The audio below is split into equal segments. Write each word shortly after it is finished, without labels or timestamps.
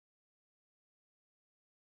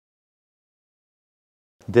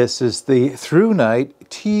This is the ThruNite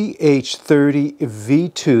TH30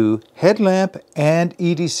 V2 headlamp and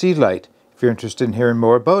EDC light. If you're interested in hearing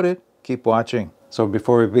more about it, keep watching. So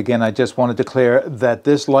before we begin, I just want to declare that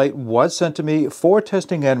this light was sent to me for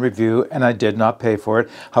testing and review, and I did not pay for it.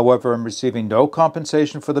 However, I'm receiving no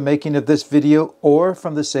compensation for the making of this video or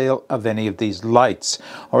from the sale of any of these lights.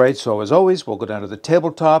 Alright, so as always, we'll go down to the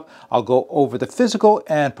tabletop. I'll go over the physical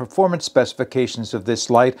and performance specifications of this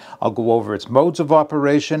light. I'll go over its modes of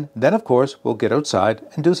operation. Then, of course, we'll get outside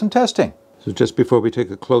and do some testing. So just before we take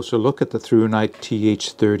a closer look at the ThruNite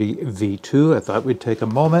TH30 V2, I thought we'd take a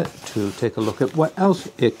moment to take a look at what else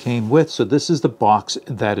it came with. So this is the box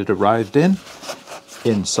that it arrived in.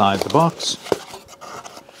 Inside the box,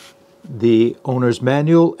 the owner's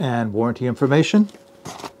manual and warranty information.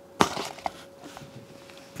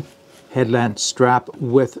 Headlamp strap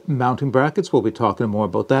with mounting brackets. We'll be talking more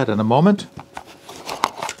about that in a moment.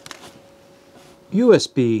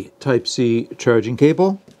 USB Type-C charging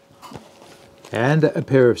cable. And a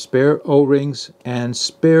pair of spare O-rings and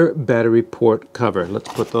spare battery port cover. Let's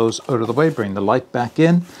put those out of the way, bring the light back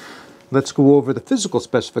in. Let's go over the physical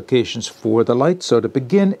specifications for the light. So to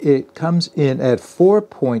begin, it comes in at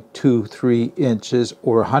 4.23 inches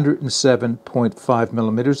or 107.5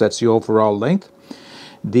 millimeters. That's the overall length.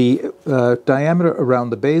 The diameter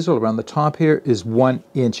around the bezel, around the top here, is 1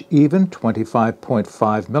 inch even,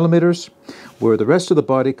 25.5 millimeters, where the rest of the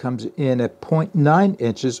body comes in at 0.9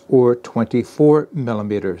 inches or 24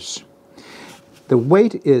 millimeters. The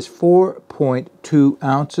weight is 4.2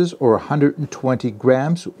 ounces or 120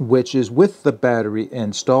 grams, which is with the battery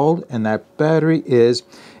installed, and that battery is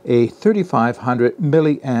a 3500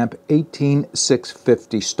 milliamp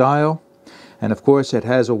 18650 style. And of course, it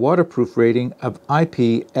has a waterproof rating of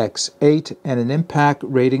IPX8 and an impact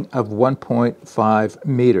rating of 1.5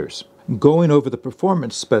 meters. Going over the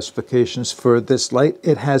performance specifications for this light,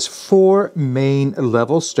 it has 4 main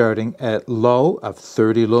levels starting at low of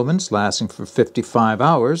 30 lumens lasting for 55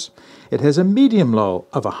 hours. It has a medium low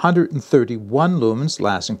of 131 lumens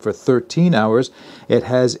lasting for 13 hours. It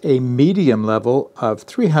has a medium level of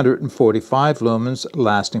 345 lumens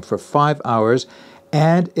lasting for 5 hours.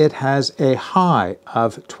 And it has a high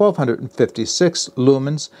of 1256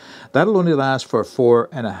 lumens. That'll only last for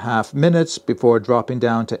 4.5 minutes before dropping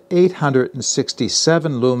down to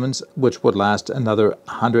 867 lumens, which would last another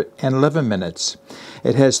 111 minutes.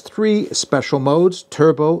 It has 3 special modes,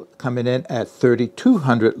 turbo coming in at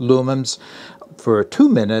 3200 lumens for 2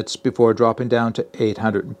 minutes before dropping down to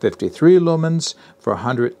 853 lumens for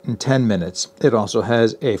 110 minutes. It also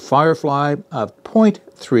has a Firefly of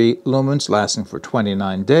 0.3 lumens lasting for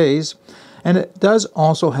 29 days. And it does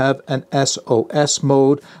also have an SOS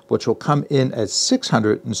mode, which will come in at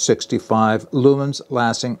 665 lumens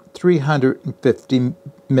lasting 350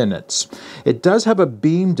 minutes. It does have a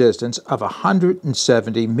beam distance of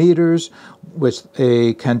 170 meters with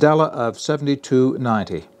a candela of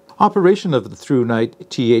 7290. Operation of the ThruNite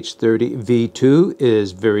TH30 V2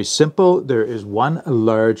 is very simple. There is one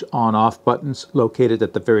large on-off button located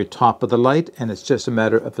at the very top of the light, and it's just a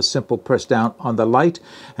matter of a simple press down on the light,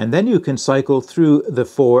 and then you can cycle through the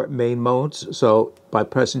 4 main modes. So by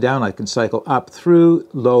pressing down, I can cycle up through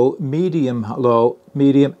low, medium,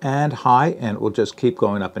 and high, and it will just keep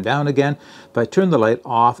going up and down again. If I turn the light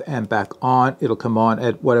off and back on, it'll come on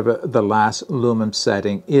at whatever the last lumen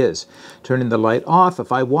setting is. Turning the light off,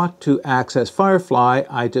 if I want to access Firefly,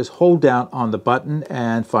 I just hold down on the button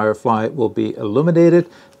and Firefly will be illuminated.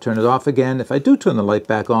 Turn it off again. If I do turn the light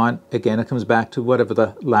back on, again it comes back to whatever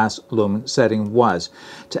the last lumen setting was.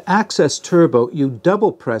 To access turbo, you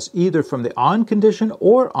double press either from the on condition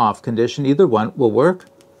or off condition. Either one will work,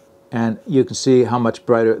 and you can see how much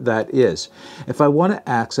brighter that is. If I want to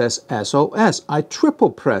access SOS, I triple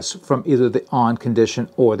press from either the on condition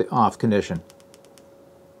or the off condition.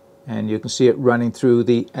 And you can see it running through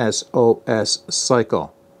the SOS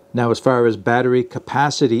cycle. Now, as far as battery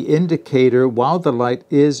capacity indicator, while the light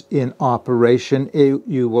is in operation,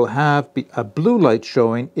 you will have a blue light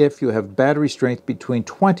showing if you have battery strength between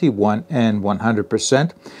 21 and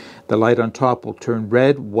 100%. The light on top will turn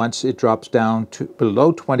red once it drops down to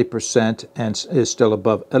below 20% and is still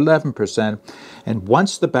above 11%. And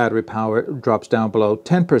once the battery power drops down below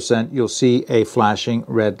 10%, you'll see a flashing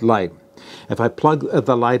red light. If I plug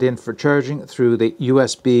the light in for charging through the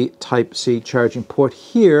USB Type-C charging port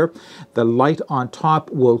here, the light on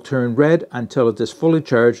top will turn red until it is fully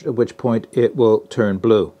charged, at which point it will turn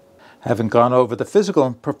blue. Having gone over the physical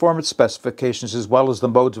and performance specifications as well as the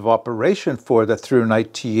modes of operation for the ThruNite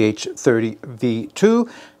TH30 V2,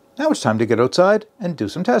 now it's time to get outside and do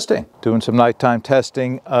some testing. Doing some nighttime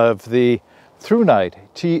testing of the ThruNite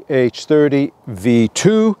TH30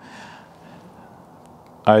 V2.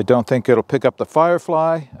 I don't think it'll pick up the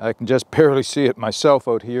Firefly. I can just barely see it myself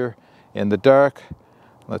out here in the dark.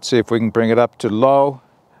 Let's see if we can bring it up to low.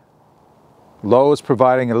 Low is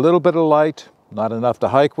providing a little bit of light, not enough to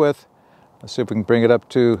hike with. Let's see if we can bring it up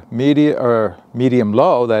to medium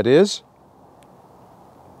low, that is.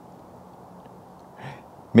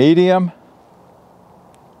 Medium,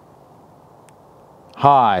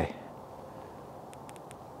 high,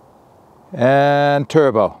 and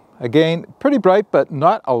turbo. Again, pretty bright, but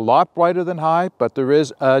not a lot brighter than high, but there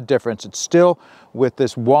is a difference. It's still, with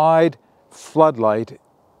this wide floodlight,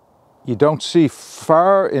 you don't see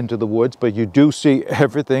far into the woods, but you do see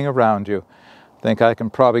everything around you. I think I can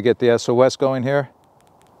probably get the SOS going here.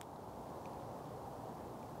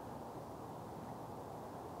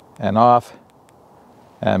 And off.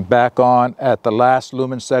 And back on at the last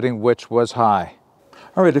lumen setting, which was high.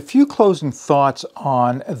 All right, a few closing thoughts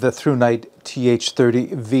on the ThruNite TH30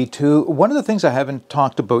 V2. One of the things I haven't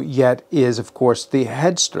talked about yet is, of course, the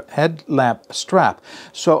headlamp strap.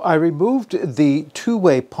 So I removed the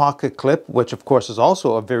two-way pocket clip, which of course is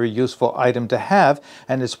also a very useful item to have,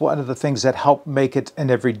 and it's one of the things that help make it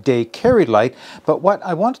an everyday carry light. But what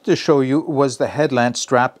I wanted to show you was the headlamp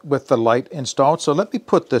strap with the light installed. So let me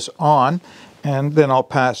put this on, and then I'll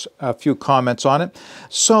pass a few comments on it.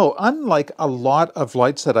 So unlike a lot of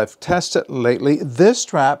lights that I've tested lately, this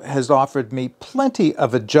strap has offered me plenty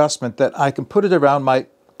of adjustment that I can put it around my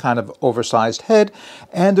kind of oversized head,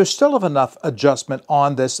 and there's still enough adjustment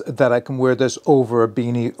on this that I can wear this over a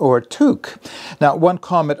beanie or a toque. Now, one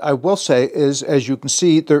comment I will say is, as you can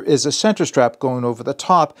see, there is a center strap going over the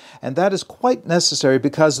top, and that is quite necessary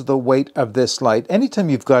because of the weight of this light. Anytime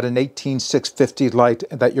you've got an 18650 light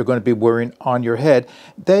that you're going to be wearing on your head,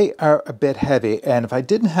 they are a bit heavy, and if I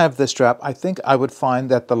didn't have this strap, I think I would find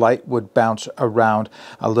that the light would bounce around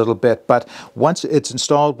a little bit. But once it's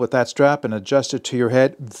installed with that strap and adjusted to your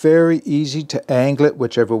head, very easy to angle it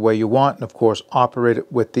whichever way you want, and of course operate it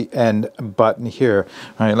with the end button here.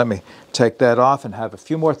 All right, let me take that off and have a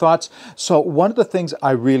few more thoughts. So one of the things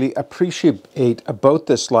I really appreciate about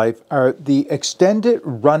this light are the extended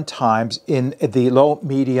run times in the low,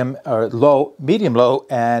 medium, low,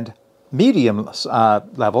 and medium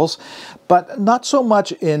levels, but not so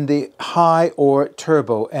much in the high or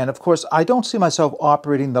turbo. And of course, I don't see myself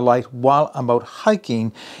operating the light while I'm out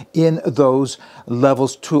hiking in those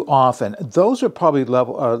levels too often. Those are probably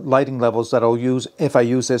lighting levels that I'll use if I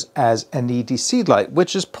use this as an EDC light,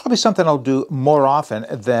 which is probably something I'll do more often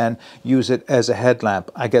than use it as a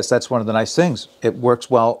headlamp. I guess that's one of the nice things. It works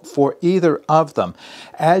well for either of them.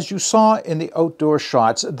 As you saw in the outdoor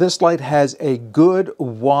shots, this light has a good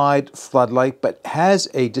wide floodlight, but has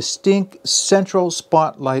a distinct central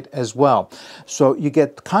spotlight as well. So you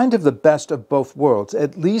get kind of the best of both worlds,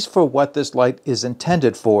 at least for what this light is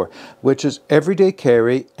intended for, which is everyday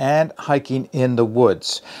carry and hiking in the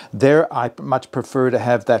woods. There, I much prefer to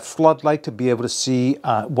have that floodlight to be able to see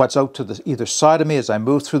what's out to either side of me as I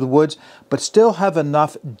move through the woods, but still have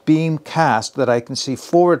enough beam cast that I can see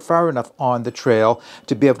forward far enough on the trail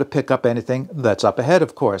to be able to pick up anything that's up ahead,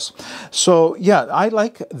 of course. So yeah, I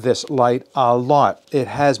like this light a lot. It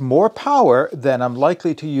has more power than I'm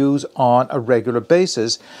likely to use on a regular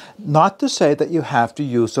basis. Not to say that you have to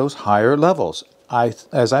use those higher levels.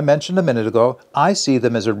 As I mentioned a minute ago, I see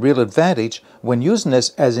them as a real advantage when using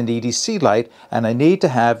this as an EDC light, and I need to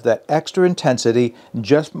have that extra intensity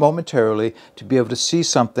just momentarily to be able to see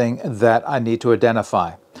something that I need to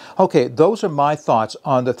identify. Okay, those are my thoughts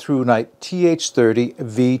on the ThruNite TH30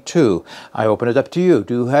 V2. I open it up to you.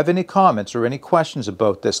 Do you have any comments or any questions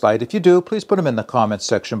about this light? If you do, please put them in the comments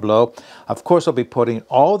section below. Of course, I'll be putting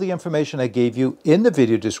all the information I gave you in the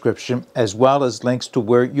video description, as well as links to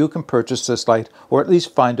where you can purchase this light, or at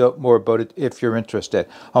least find out more about it if you're interested.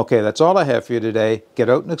 Okay, that's all I have for you today. Get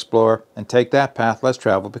out and explore and take that path less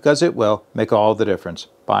traveled, because it will make all the difference.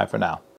 Bye for now.